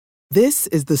This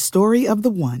is the story of the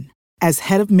one. As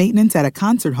head of maintenance at a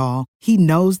concert hall, he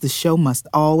knows the show must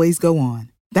always go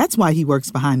on. That's why he works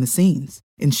behind the scenes,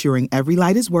 ensuring every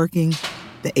light is working,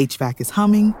 the HVAC is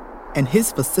humming, and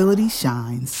his facility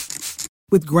shines.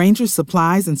 With Grainger's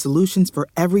supplies and solutions for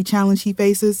every challenge he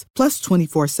faces, plus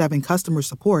 24/7 customer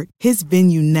support, his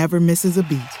venue never misses a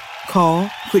beat. Call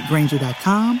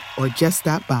quickgrainger.com or just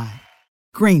stop by.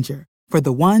 Grainger, for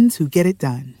the ones who get it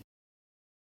done.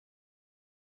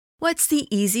 What's the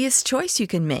easiest choice you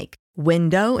can make?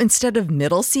 Window instead of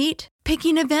middle seat?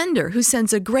 Picking a vendor who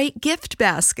sends a great gift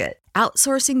basket?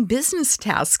 Outsourcing business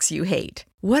tasks you hate?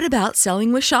 What about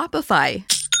selling with Shopify?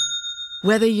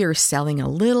 Whether you're selling a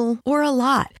little or a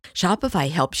lot,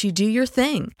 Shopify helps you do your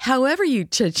thing, however you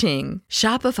cha-ching.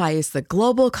 Shopify is the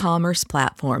global commerce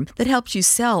platform that helps you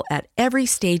sell at every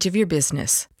stage of your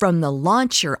business. From the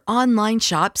launch your online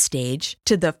shop stage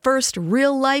to the first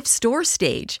real-life store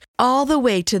stage, all the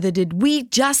way to the did we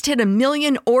just hit a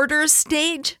million orders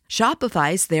stage.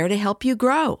 Shopify's there to help you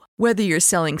grow. Whether you're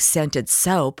selling scented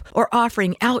soap or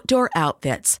offering outdoor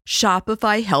outfits,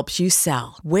 Shopify helps you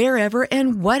sell. Wherever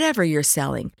and whatever you're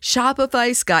selling,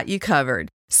 Shopify's got you covered.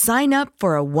 Sign up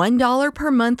for a $1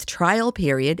 per month trial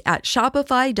period at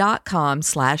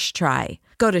shopify.com/try.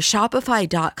 Go to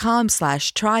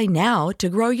shopify.com/try now to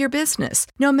grow your business,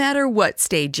 no matter what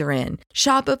stage you're in.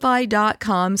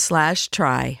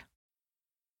 Shopify.com/try.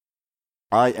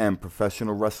 I am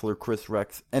professional wrestler Chris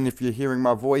Rex, and if you're hearing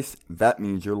my voice, that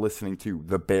means you're listening to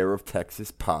the Bear of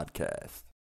Texas podcast.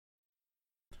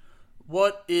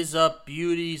 What is up,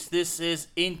 beauties? This is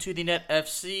Into the Net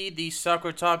FC, the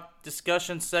soccer talk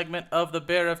discussion segment of the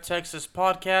Bear of Texas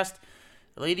podcast.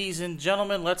 Ladies and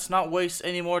gentlemen, let's not waste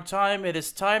any more time. It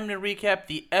is time to recap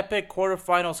the epic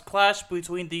quarterfinals clash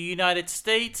between the United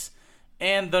States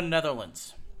and the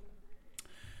Netherlands.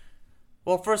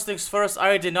 Well, first things first,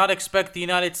 I did not expect the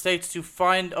United States to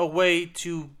find a way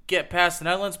to get past the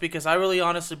Netherlands because I really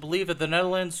honestly believe that the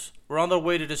Netherlands were on their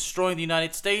way to destroying the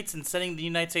United States and sending the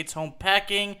United States home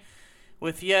packing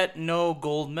with yet no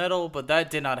gold medal, but that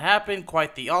did not happen.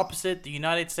 Quite the opposite. The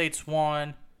United States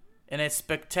won in a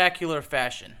spectacular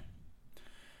fashion.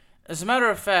 As a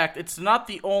matter of fact, it's not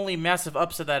the only massive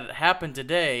upset that happened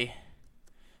today,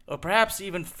 or perhaps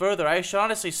even further. I should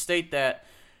honestly state that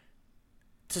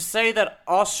to say that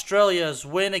Australia's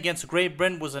win against Great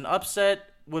Britain was an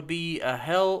upset would be a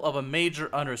hell of a major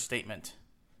understatement.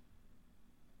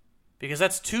 Because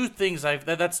that's two picks I've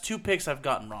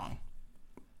gotten wrong.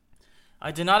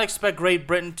 I did not expect Great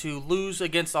Britain to lose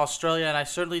against Australia, and I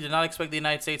certainly did not expect the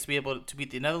United States to be able to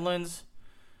beat the Netherlands.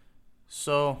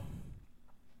 So,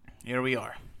 here we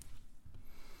are.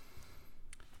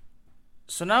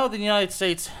 So now the United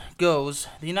States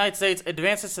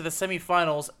advances to the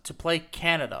semifinals to play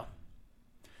Canada.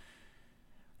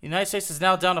 The United States is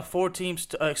now down to 4 teams.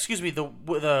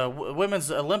 The Women's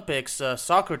Olympics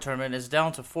soccer tournament is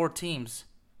down to 4 teams.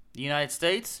 The United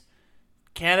States,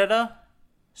 Canada,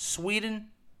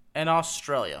 Sweden, and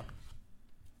Australia.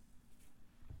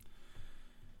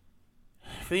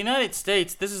 For the United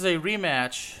States, this is a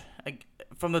rematch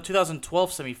from the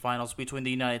 2012 semifinals between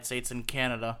the United States and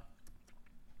Canada.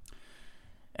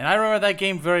 And I remember that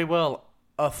game very well.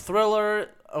 A thriller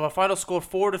of a final score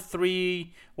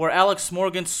 4-3, where Alex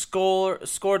Morgan scored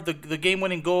the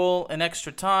game-winning goal in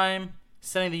extra time,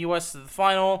 sending the U.S. to the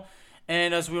final.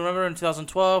 And as we remember in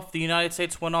 2012, the United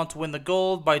States went on to win the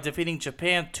gold by defeating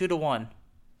Japan 2-1.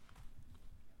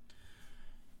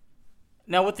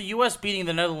 Now, with the U.S. beating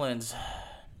the Netherlands,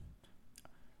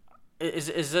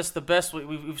 is this the best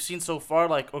we've seen so far?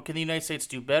 Or can the United States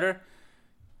do better?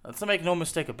 Let's not make no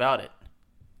mistake about it.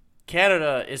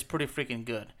 Canada is pretty freaking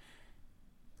good.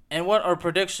 And what our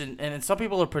prediction, and some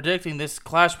people are predicting this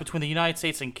clash between the United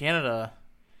States and Canada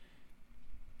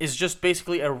is just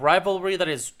basically a rivalry that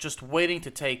is just waiting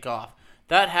to take off.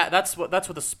 That's what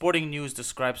the Sporting News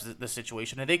describes the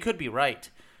situation, and they could be right.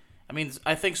 I mean,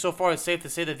 I think so far it's safe to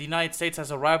say that the United States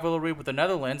has a rivalry with the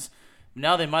Netherlands.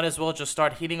 Now they might as well just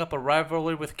start heating up a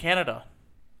rivalry with Canada.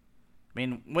 I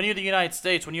mean, when you're the United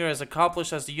States, when you're as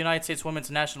accomplished as the United States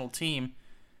women's national team,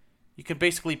 you can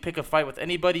basically pick a fight with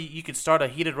anybody. You can start a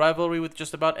heated rivalry with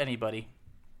just about anybody.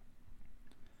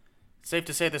 It's safe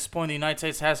to say at this point the United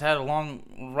States has had a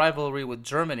long rivalry with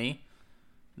Germany.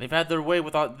 They've had their way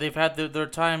they've had their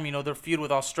time, their feud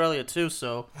with Australia too,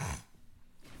 so.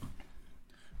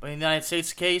 But in the United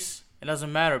States case, it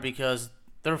doesn't matter because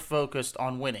they're focused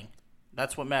on winning.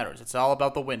 That's what matters. It's all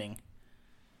about the winning.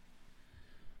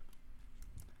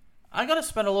 I gotta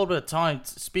spend a little bit of time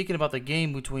speaking about the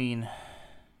game between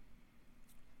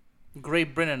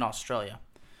Great Britain and Australia.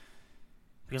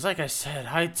 Because like I said,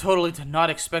 I totally did not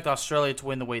expect Australia to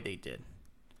win the way they did.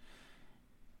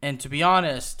 And to be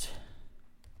honest,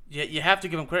 you have to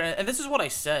give them credit. And this is what I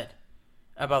said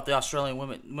about the Australian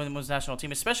women's national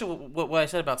team, especially what I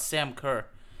said about Sam Kerr.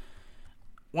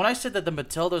 When I said that the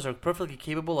Matildas are perfectly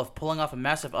capable of pulling off a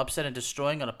massive upset and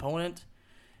destroying an opponent,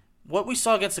 what we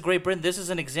saw against the Great Britain, this is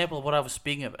an example of what I was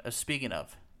speaking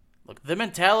of. Look, the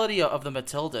mentality of the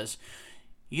Matildas,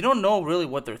 you don't know really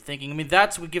what they're thinking. I mean,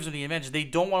 that's what gives them the advantage. They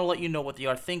don't want to let you know what they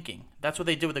are thinking. That's what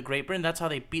they did with the Great Britain. That's how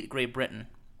they beat Great Britain.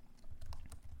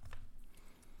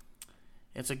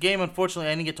 It's a game,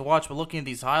 unfortunately, I didn't get to watch, but looking at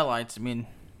these highlights, I mean,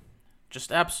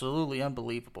 just absolutely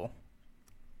unbelievable.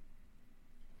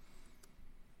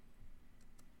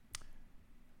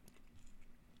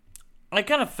 I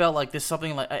kind of felt like this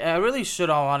something like I really should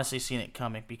have honestly seen it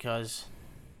coming because,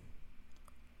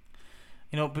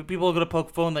 you know, people are gonna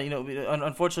poke fun that, you know,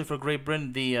 unfortunately for Great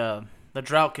Britain the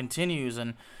drought continues,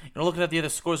 and, you know, looking at the other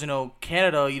scores, you know,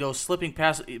 Canada, you know, slipping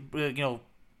past, you know,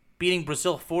 beating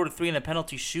Brazil 4-3 in a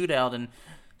penalty shootout, and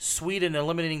Sweden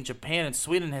eliminating Japan, and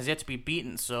Sweden has yet to be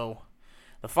beaten. So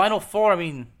the Final Four, I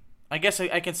mean, I guess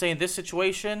I can say in this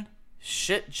situation,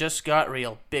 shit just got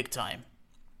real big time.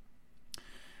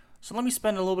 So let me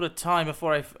spend a little bit of time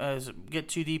before I get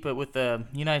too deep with the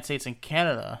United States and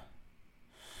Canada.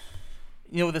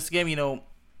 You know, with this game, you know,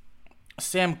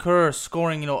 Sam Kerr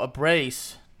scoring, you know, a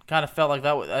brace kind of felt like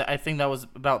that. I think that was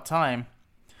about time.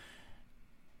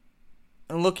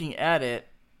 And looking at it,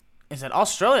 is that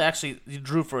Australia actually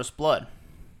drew first blood,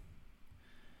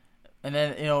 and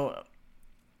then, you know,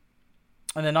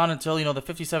 and then not until, you know, the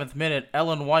 57th minute,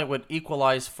 Ellen White would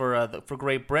equalize for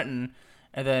Great Britain,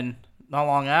 and then not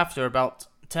long after, about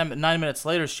 9 minutes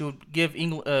later, she would give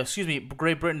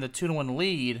Great Britain the 2-1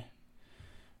 lead.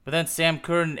 But then Sam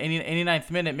Kerr in 89th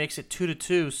minute makes it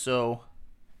 2-2. So,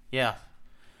 yeah.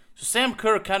 So Sam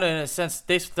Kerr kind of, in a sense,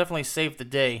 they definitely saved the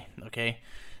day. Okay,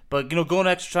 but, you know, going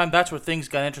extra time, that's where things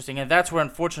got interesting, and that's where,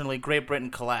 unfortunately, Great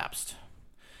Britain collapsed.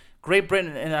 Great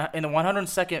Britain in the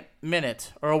 102nd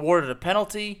minute are awarded a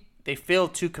penalty. They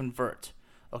failed to convert.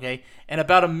 Okay, and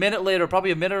about a minute later,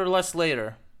 probably a minute or less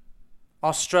later,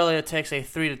 Australia takes a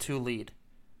 3-2 lead.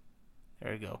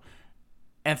 There you go.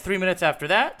 And 3 minutes after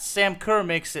that, Sam Kerr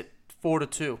makes it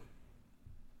 4-2.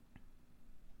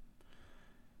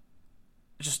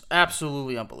 Just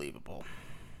absolutely unbelievable.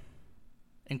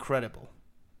 Incredible.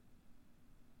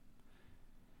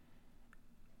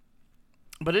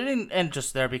 But it didn't end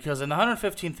just there, because in the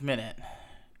 115th minute,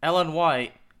 Ellen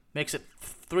White makes it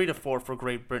 3-4 for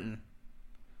Great Britain.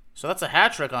 So that's a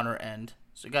hat trick on her end.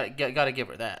 So you got to give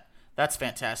her that. That's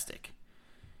fantastic.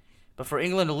 But for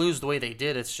England to lose the way they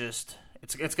did, it's just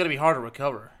it's going to be hard to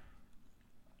recover.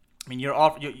 I mean,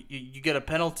 you get a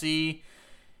penalty,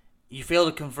 you fail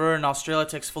to convert, and Australia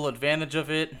takes full advantage of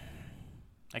it.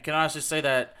 I can honestly say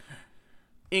that,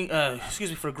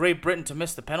 for Great Britain to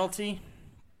miss the penalty,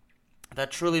 that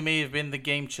truly may have been the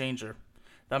game changer.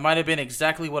 That might have been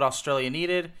exactly what Australia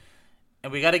needed,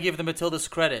 and we got to give the Matildas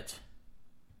credit.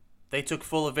 They took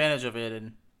full advantage of it,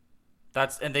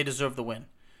 and they deserve the win.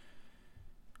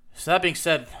 So that being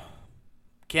said,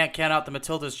 can't count out the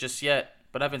Matildas just yet,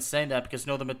 but I've been saying that because,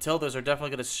 you know, the Matildas are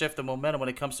definitely going to shift the momentum when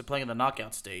it comes to playing in the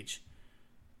knockout stage.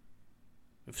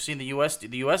 We've seen the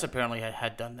U.S. apparently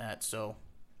had done that, so.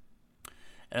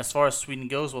 And as far as Sweden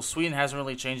goes, well, Sweden hasn't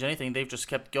really changed anything. They've just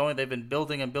kept going. They've been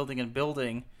building and building and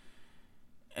building.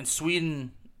 And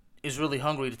Sweden is really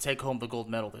hungry to take home the gold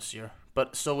medal this year.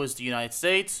 But so is the United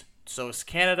States, so is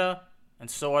Canada,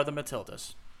 and so are the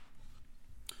Matildas.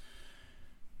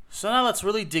 So now let's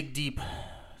really dig deep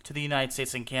to the United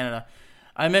States and Canada.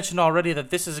 I mentioned already that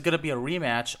this is going to be a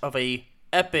rematch of a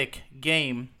epic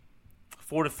game,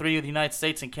 4-3 with the United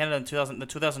States and Canada in the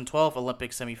 2012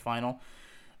 Olympic semifinal.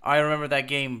 I remember that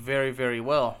game very, very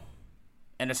well.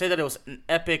 And to say that it was an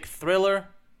epic thriller,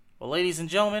 well, ladies and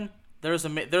gentlemen, there's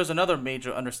another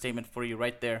major understatement for you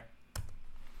right there.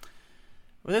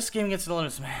 Well, this game against the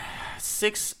Netherlands,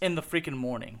 6 in the freaking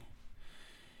morning.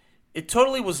 It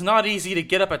totally was not easy to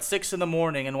get up at 6 in the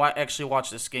morning and actually watch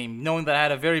this game, knowing that I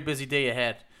had a very busy day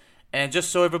ahead. And just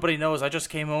so everybody knows, I just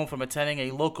came home from attending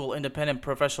a local independent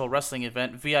professional wrestling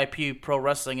event, VIP Pro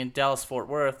Wrestling in Dallas, Fort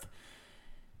Worth.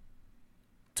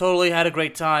 Totally had a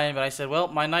great time, but I said, well,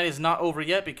 my night is not over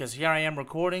yet, because here I am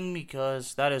recording,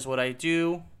 because that is what I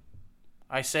do.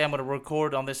 I say I'm going to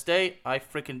record on this day, I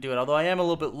freaking do it. Although I am a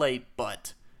little bit late,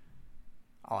 but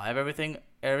I'll have everything.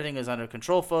 Everything is under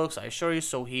control, folks, I assure you,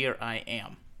 so here I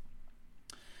am.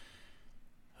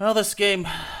 Well, this game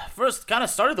first kind of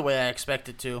started the way I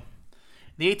expected to.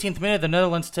 The 18th minute, the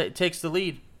Netherlands takes the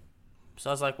lead.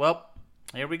 So I was like, well,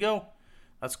 here we go.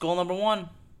 That's goal number 1.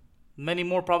 Many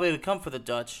more probably to come for the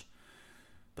Dutch.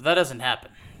 But that doesn't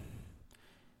happen.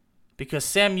 Because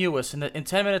Sam Mewis, in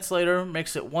 10 minutes later,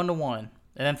 makes it 1-1.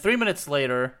 And then 3 minutes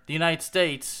later, the United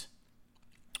States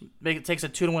takes a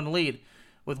 2-1 lead,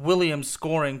 with Williams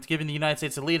scoring, giving the United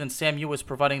States a lead, and Sam Mewis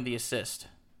providing the assist.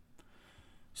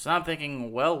 So I'm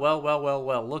thinking, well,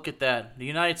 look at that. The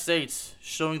United States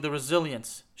showing the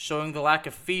resilience, showing the lack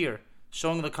of fear,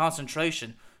 showing the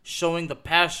concentration, showing the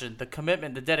passion, the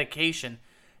commitment, the dedication.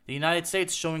 The United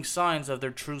States showing signs of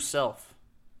their true self.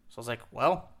 So I was like,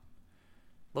 well,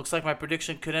 looks like my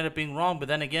prediction could end up being wrong, but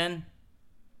then again,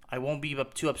 I won't be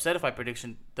too upset if my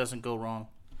prediction doesn't go wrong.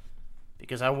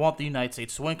 Because I want the United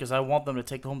States to win, because I want them to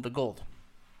take home the gold.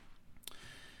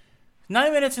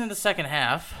 9 minutes into the second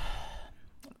half,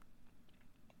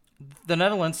 the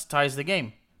Netherlands ties the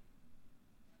game.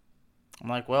 I'm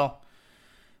like, well,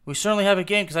 we certainly have a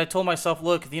game, because I told myself,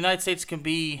 look, the United States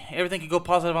everything can go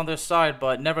positive on their side,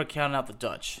 but never count out the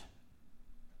Dutch.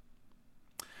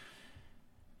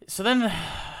 So then,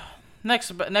 next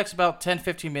about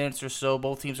 10-15 minutes or so,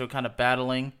 both teams are kind of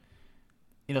battling.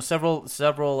 Several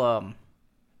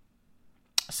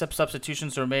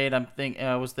substitutions are made.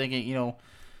 I was thinking,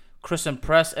 Christen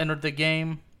Press entered the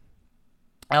game.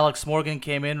 Alex Morgan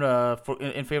came in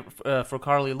for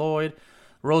Carly Lloyd.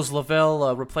 Rose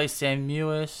Lavelle replaced Sam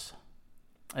Mewis.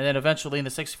 And then eventually in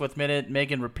the 64th minute,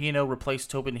 Megan Rapinoe replaced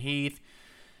Tobin Heath.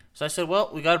 So I said, well,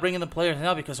 we got to bring in the players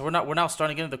now, because we're now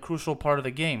starting to get into the crucial part of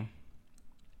the game.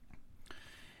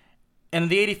 And in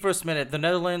the 81st minute, the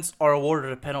Netherlands are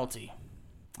awarded a penalty.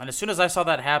 And as soon as I saw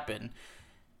that happen,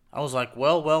 I was like,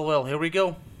 well, here we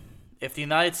go. If the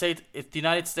United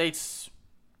States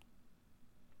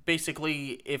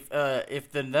basically, if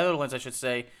the Netherlands, I should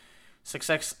say,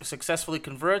 successfully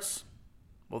converts,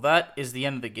 well, that is the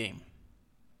end of the game.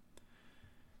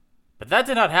 But that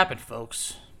did not happen,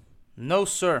 folks. No,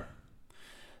 sir.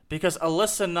 Because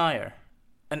Alyssa Nair,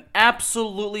 an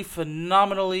absolutely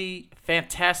phenomenally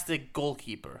fantastic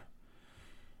goalkeeper,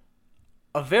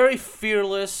 a very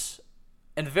fearless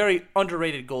and very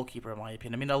underrated goalkeeper, in my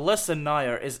opinion. I mean, Alyssa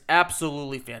Nair is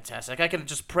absolutely fantastic. I can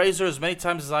just praise her as many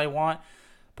times as I want,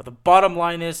 but the bottom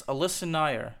line is Alyssa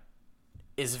Nair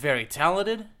is very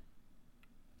talented,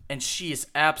 and she is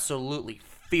absolutely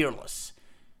fearless.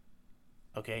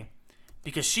 Okay?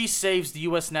 Because she saves the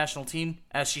U.S. national team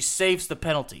as she saves the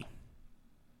penalty.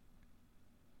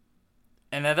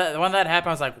 And when that happened,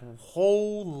 I was like,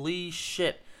 holy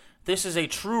shit. This is a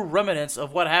true remnants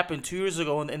of what happened 2 years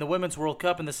ago in the Women's World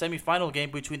Cup in the semifinal game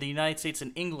between the United States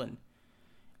and England.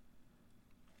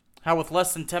 How with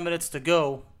less than 10 minutes to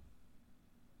go,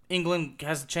 England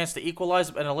has a chance to equalize,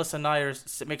 and Alyssa Nair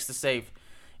makes the save.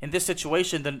 In this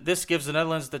situation, then this gives the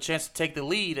Netherlands the chance to take the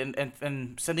lead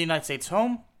and send the United States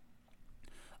home.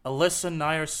 Alyssa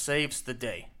Nair saves the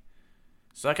day.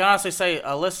 So I can honestly say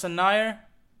Alyssa Nair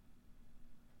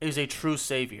is a true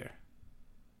savior.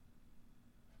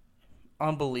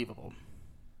 Unbelievable.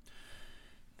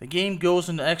 The game goes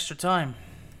into extra time.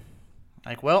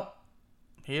 Like, well,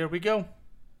 here we go.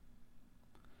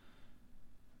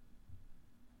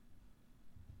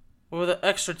 Well, the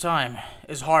extra time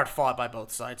is hard fought by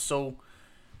both sides. So,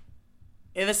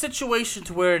 in a situation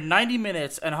to where 90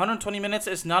 minutes and 120 minutes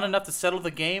is not enough to settle the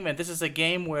game, and this is a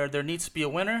game where there needs to be a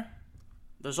winner,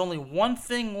 there's only one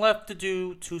thing left to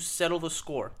do to settle the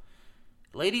score.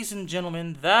 Ladies and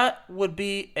gentlemen, that would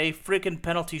be a freaking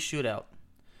penalty shootout.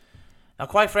 Now,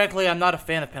 quite frankly, I'm not a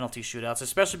fan of penalty shootouts,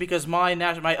 especially because my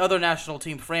other national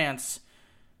team, France,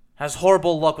 has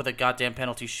horrible luck with a goddamn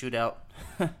penalty shootout.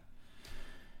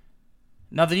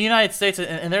 Now, the United States,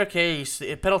 in their case,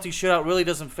 a penalty shootout really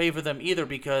doesn't favor them either,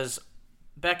 because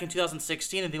back in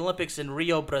 2016 in the Olympics in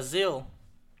Rio, Brazil,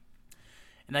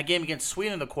 in that game against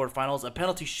Sweden in the quarterfinals, a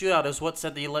penalty shootout is what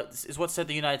sent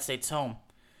the United States home.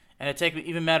 And it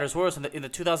even matters worse, in the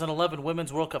 2011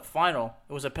 Women's World Cup final,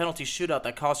 it was a penalty shootout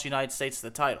that cost the United States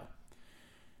the title.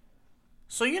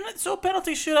 So a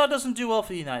penalty shootout doesn't do well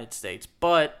for the United States.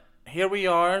 But here we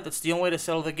are. That's the only way to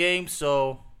settle the game.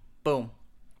 So, boom.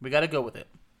 We got to go with it.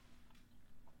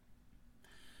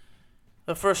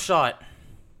 The first shot,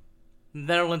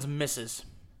 Netherlands misses.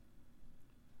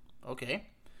 Okay.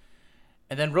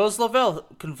 And then Rose Lavelle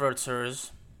converts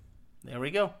hers. There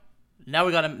we go. Now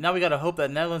we gotta hope that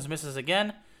Netherlands misses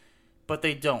again, but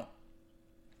they don't.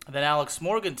 And then Alex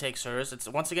Morgan takes hers. It's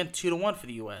once again 2-1 for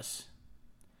the U.S.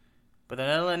 But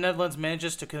the Netherlands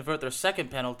manages to convert their second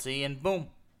penalty, and boom,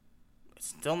 it's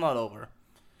still not over.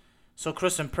 So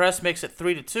Christen Press makes it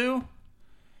 3-2,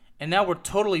 and now we're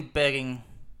totally begging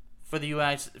for the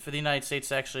United States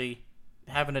to actually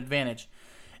have an advantage.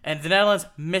 And the Netherlands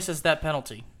misses that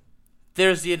penalty.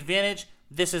 There's the advantage.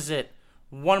 This is it.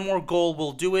 One more goal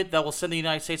will do it. That will send the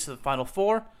United States to the Final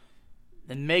Four.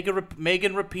 And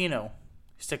Megan Rapinoe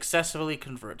successfully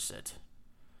converts it.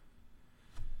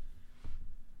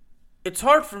 It's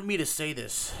hard for me to say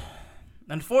this.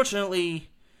 Unfortunately,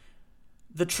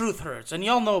 the truth hurts. And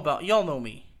y'all know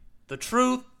me. The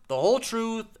truth, the whole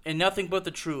truth, and nothing but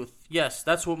the truth. Yes,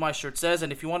 that's what my shirt says.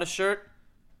 And if you want a shirt,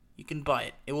 you can buy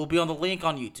it. It will be on the link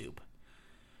on YouTube.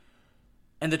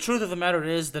 And the truth of the matter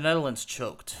is, the Netherlands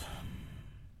choked.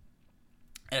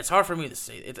 And it's hard for me to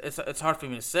say it. It's hard for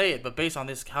me to say it, but based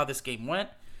on how this game went,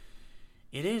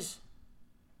 it is.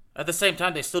 At the same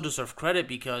time, they still deserve credit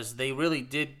because they really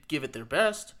did give it their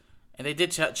best, and they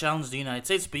did challenge the United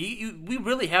States. But we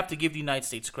really have to give the United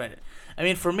States credit. I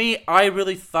mean, for me, I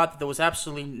really thought that there was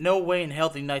absolutely no way in hell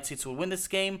the United States would win this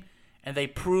game, and they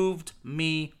proved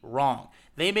me wrong.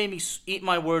 They made me eat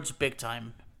my words big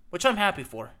time, which I'm happy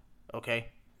for. Okay,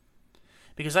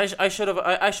 because I should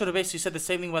have basically said the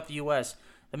same thing about the U.S.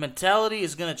 The mentality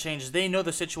is going to change. They know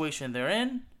the situation they're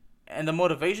in, and the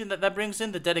motivation that brings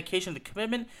in, the dedication, the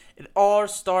commitment, it all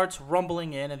starts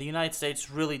rumbling in, and the United States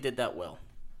really did that well.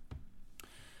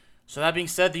 So that being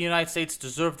said, the United States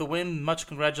deserved the win. Much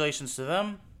congratulations to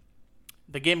them.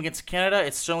 The game against Canada,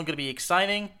 it's certainly going to be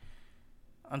exciting.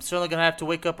 I'm certainly going to have to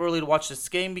wake up early to watch this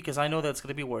game because I know that it's going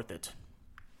to be worth it.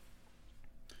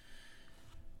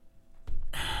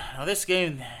 Now this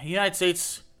game, the United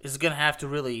States is going to have to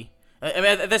really... I mean,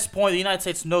 at this point, the United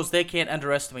States knows they can't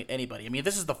underestimate anybody. I mean,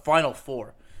 this is the Final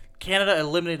Four. Canada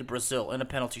eliminated Brazil in a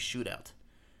penalty shootout.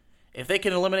 If they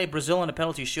can eliminate Brazil in a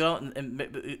penalty shootout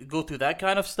and go through that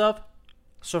kind of stuff,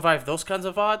 survive those kinds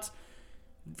of odds,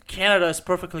 Canada is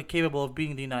perfectly capable of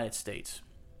beating the United States.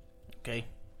 Okay?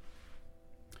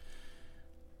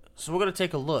 So we're going to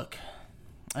take a look.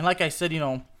 And like I said,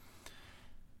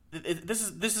 this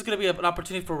is going to be an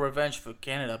opportunity for revenge for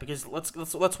Canada because let's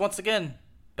once again...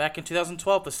 Back in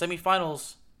 2012, the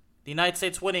semifinals, the United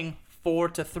States winning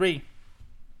 4-3.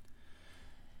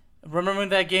 Remembering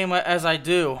that game as I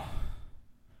do,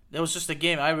 it was just a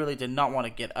game I really did not want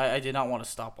to get. I did not want to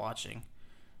stop watching.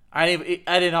 I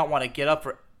did not want to get up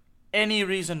for any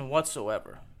reason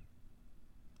whatsoever.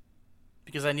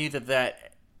 Because I knew that there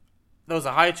was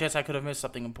a high chance I could have missed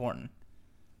something important.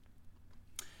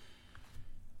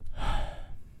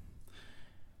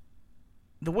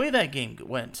 The way that game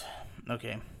went...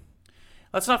 Okay,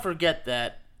 let's not forget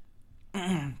that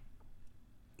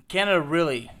Canada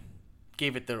really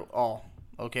gave it their all,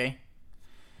 okay?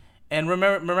 And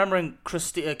remembering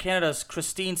Canada's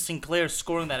Christine Sinclair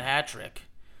scoring that hat trick,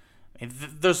 I mean,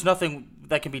 there's nothing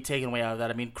that can be taken away out of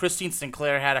that. I mean, Christine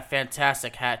Sinclair had a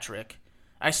fantastic hat trick.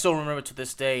 I still remember it to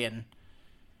this day,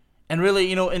 and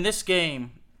really, in this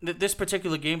game, this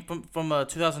particular game from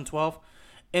 2012,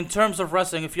 in terms of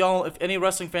wrestling, if any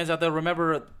wrestling fans out there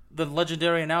remember the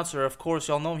legendary announcer, of course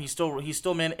y'all know him. He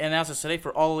still announces today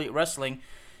for All Elite Wrestling,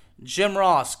 Jim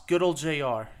Ross, good old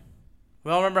JR.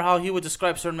 We all remember how he would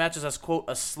describe certain matches as, quote,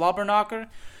 a slobber knocker.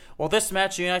 Well, this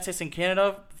match, the United States and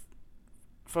Canada,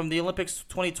 from the Olympics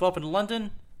 2012 in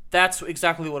London, that's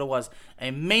exactly what it was.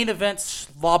 A main event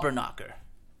slobber knocker.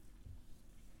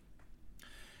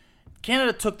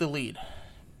 Canada took the lead.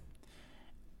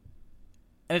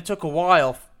 And it took a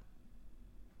while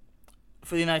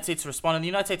for the United States to respond. And the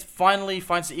United States finally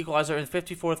finds the equalizer in the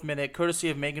 54th minute, courtesy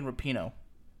of Megan Rapinoe.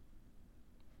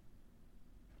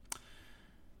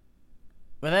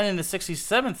 But then in the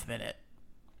 67th minute,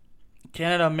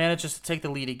 Canada manages to take the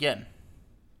lead again.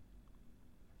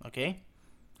 Okay?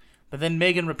 But then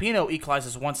Megan Rapinoe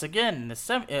equalizes once again in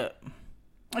the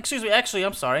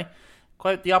I'm sorry.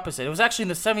 Quite the opposite. It was actually in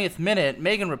the 70th minute,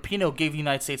 Megan Rapinoe gave the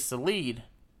United States the lead.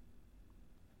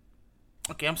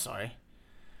 Okay, I'm sorry.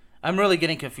 I'm really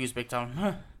getting confused big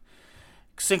time.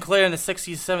 Sinclair in the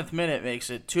 67th minute makes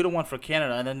it 2-1 for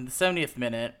Canada, and then in the 70th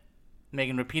minute,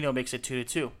 Megan Rapinoe makes it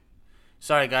 2-2.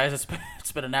 Sorry, guys,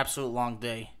 it's been an absolute long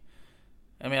day.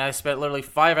 I mean, I spent literally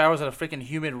 5 hours in a freaking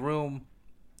humid room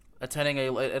attending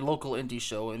a local indie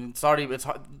show, and it's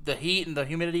the heat and the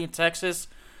humidity in Texas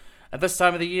at this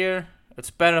time of the year. It's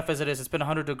bad enough as it is. It's been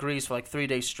 100 degrees for like 3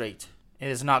 days straight. It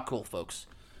is not cool, folks.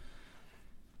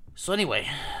 So anyway,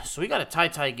 we got a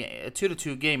tie game, a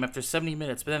 2-2 game after 70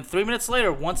 minutes. But then 3 minutes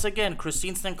later, once again,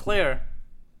 Christine Sinclair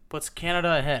puts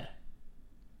Canada ahead.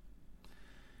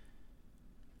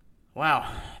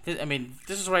 Wow. This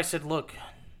is where I said, look,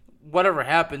 whatever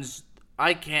happens,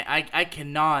 I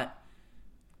cannot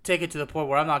take it to the point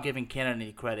where I'm not giving Canada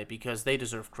any credit because they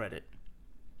deserve credit.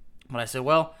 But I said,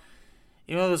 well,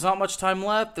 even though there's not much time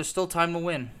left, there's still time to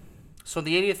win. So in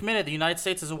the 80th minute, the United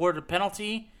States is awarded a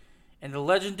penalty, and the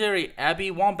legendary Abby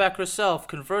Wambach herself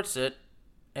converts it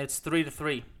It's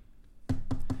 3-3.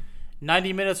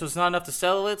 90 minutes was not enough to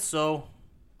settle it, so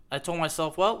I told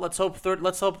myself, well, let's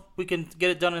hope we can get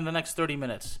it done in the next 30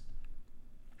 minutes.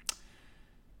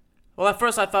 Well, at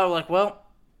first I thought, well,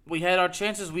 we had our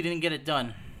chances, we didn't get it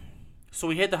done. So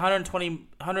we hit the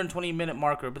 120 minute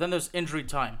marker, but then there's injury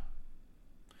time.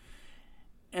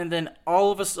 And then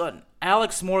all of a sudden,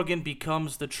 Alex Morgan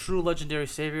becomes the true legendary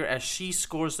savior as she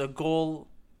scores a goal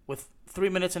with 3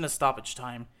 minutes in a stoppage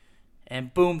time.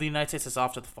 And boom, the United States is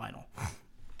off to the final.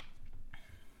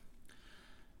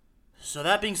 So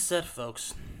that being said,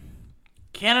 folks,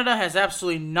 Canada has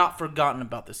absolutely not forgotten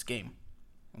about this game.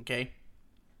 Okay?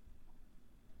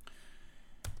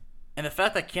 And the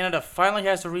fact that Canada finally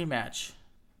has a rematch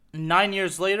 9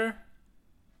 years later,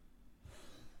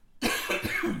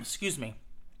 excuse me,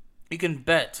 you can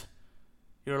bet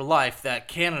your life that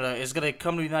Canada is going to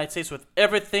come to the United States with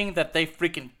everything that they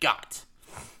freaking got.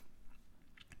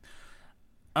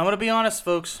 I'm going to be honest,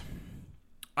 folks.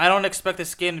 I don't expect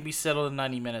this game to be settled in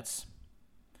 90 minutes.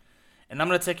 And I'm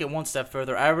going to take it one step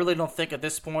further. I really don't think at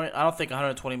this point, I don't think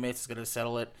 120 minutes is going to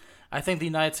settle it. I think the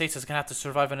United States is going to have to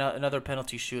survive another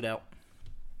penalty shootout.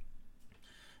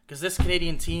 Because this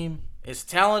Canadian team is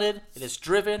talented, it is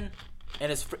driven,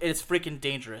 and it is freaking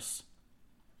dangerous.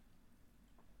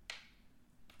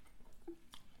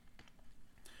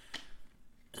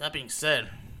 That being said,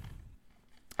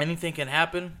 anything can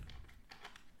happen.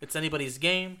 It's anybody's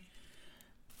game.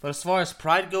 But as far as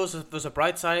pride goes, if there's a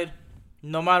bright side,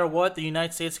 no matter what, the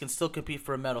United States can still compete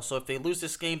for a medal. So if they lose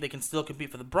this game, they can still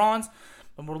compete for the bronze.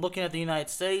 When we're looking at the United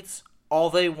States, all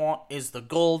they want is the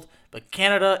gold. But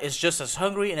Canada is just as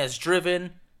hungry and as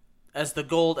driven as the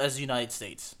gold as the United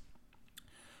States.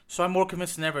 So I'm more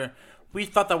convinced than ever. We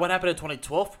thought that what happened in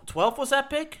 2012 was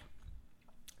epic.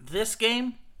 This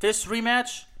game, this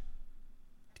rematch,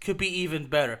 could be even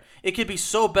better. It could be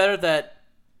so better that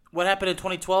what happened in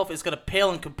 2012 is going to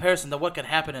pale in comparison to what could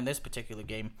happen in this particular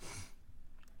game.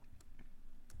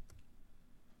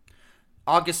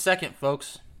 August 2nd,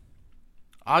 folks.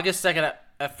 August 2nd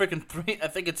at freaking 3. I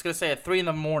think it's going to say at 3 in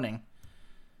the morning.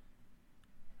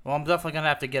 Well, I'm definitely going to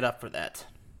have to get up for that.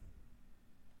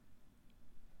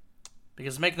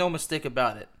 Because make no mistake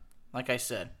about it. Like I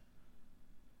said,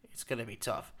 it's going to be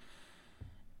tough.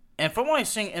 And from what I'm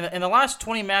seeing, in the last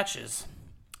 20 matches,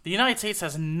 the United States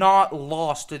has not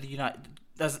lost to the United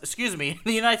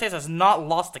States has not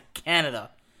lost to Canada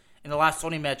in the last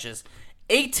 20 matches.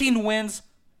 18 wins,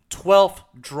 12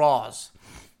 draws.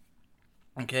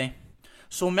 Okay?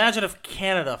 So imagine if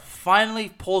Canada finally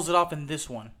pulls it off in this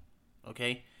one.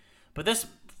 Okay? But this,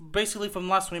 basically from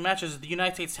the last 20 matches, the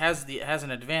United States has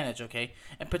an advantage, okay?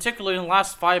 And particularly in the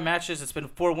last 5 matches, it's been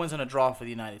 4 wins and a draw for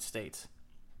the United States.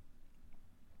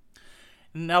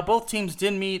 Now, both teams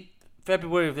did meet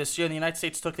February of this year, and the United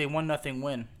States took a 1-0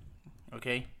 win.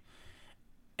 Okay?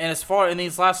 And as far in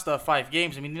these last 5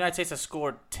 games, I mean, the United States has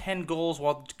scored 10 goals,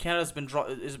 while Canada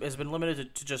has been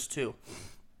limited to just 2.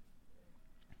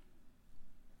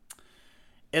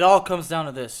 It all comes down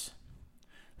to this.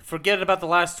 Forget about the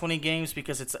last 20 games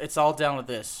because it's all down to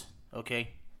this. Okay?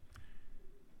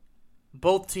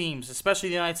 Both teams, especially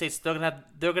the United States, they're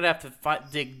gonna have to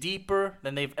dig deeper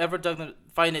than they've ever dug.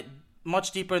 Find it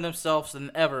much deeper in themselves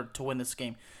than ever to win this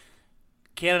game.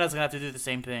 Canada's gonna have to do the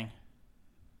same thing.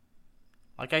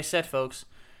 Like I said, folks,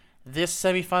 this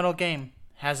semifinal game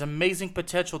has amazing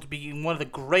potential to be one of the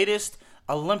greatest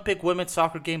Olympic women's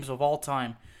soccer games of all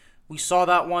time. We saw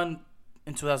that one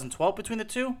in 2012 between the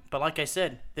two, but like I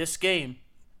said, this game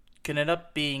can end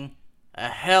up being a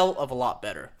hell of a lot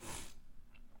better.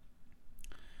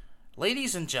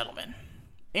 Ladies and gentlemen,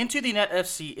 Into the Net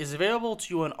FC is available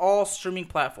to you on all streaming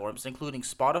platforms, including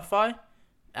Spotify,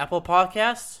 Apple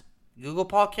Podcasts, Google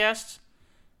Podcasts,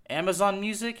 Amazon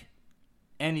Music,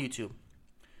 and YouTube.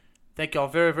 Thank y'all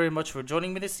very, very much for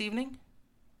joining me this evening,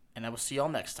 and I will see y'all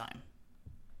next time.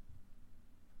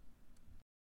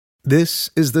 This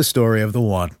is the story of the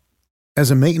one. As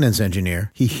a maintenance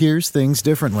engineer, he hears things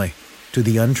differently. To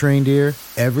the untrained ear,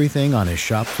 everything on his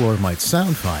shop floor might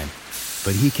sound fine,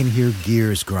 but he can hear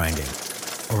gears grinding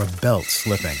or a belt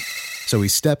slipping. So he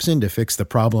steps in to fix the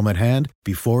problem at hand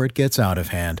before it gets out of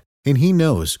hand. And he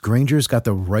knows Grainger's got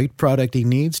the right product he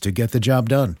needs to get the job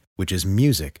done, which is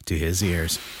music to his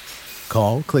ears.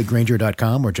 Call, click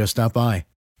Grainger.com, or just stop by.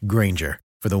 Grainger,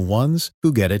 for the ones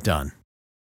who get it done.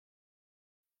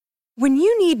 When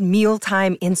you need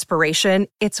mealtime inspiration,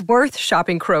 it's worth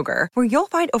shopping Kroger, where you'll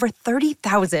find over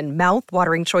 30,000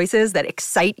 mouth-watering choices that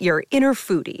excite your inner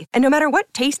foodie. And no matter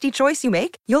what tasty choice you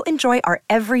make, you'll enjoy our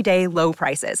everyday low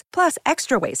prices, plus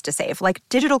extra ways to save, like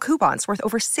digital coupons worth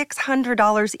over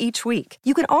 $600 each week.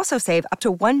 You can also save up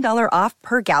to $1 off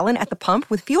per gallon at the pump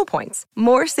with fuel points.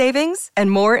 More savings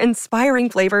and more inspiring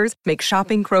flavors make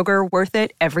shopping Kroger worth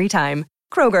it every time.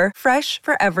 Kroger, fresh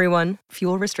for everyone.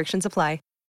 Fuel restrictions apply.